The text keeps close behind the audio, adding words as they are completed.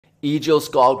Egil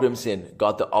Skallagrimsson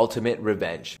got the ultimate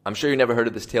revenge. I'm sure you never heard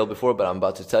of this tale before, but I'm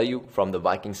about to tell you from the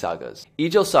Viking sagas.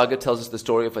 Egil's saga tells us the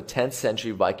story of a 10th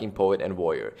century Viking poet and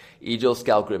warrior, Egil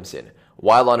Skallagrimsson.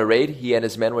 While on a raid, he and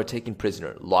his men were taken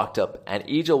prisoner, locked up, and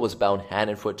Egil was bound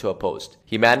hand and foot to a post.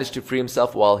 He managed to free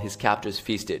himself while his captors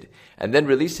feasted, and then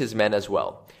released his men as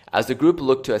well. As the group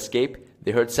looked to escape,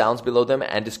 they heard sounds below them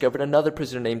and discovered another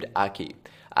prisoner named Aki.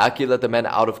 Aki let the men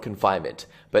out of confinement,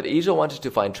 but Egil wanted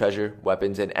to find treasure,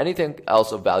 weapons, and anything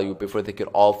else of value before they could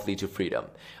all flee to freedom.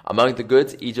 Among the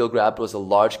goods Egil grabbed was a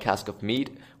large cask of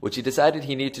meat, which he decided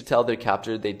he needed to tell their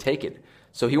captor they'd taken.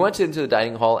 So he went into the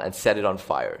dining hall and set it on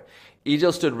fire.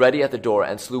 Egil stood ready at the door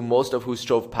and slew most of who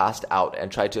strove past out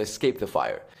and tried to escape the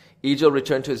fire. Egil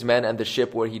returned to his men and the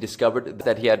ship where he discovered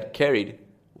that he had carried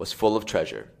was full of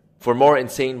treasure. For more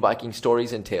insane Viking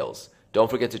stories and tales, don't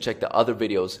forget to check the other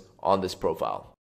videos on this profile.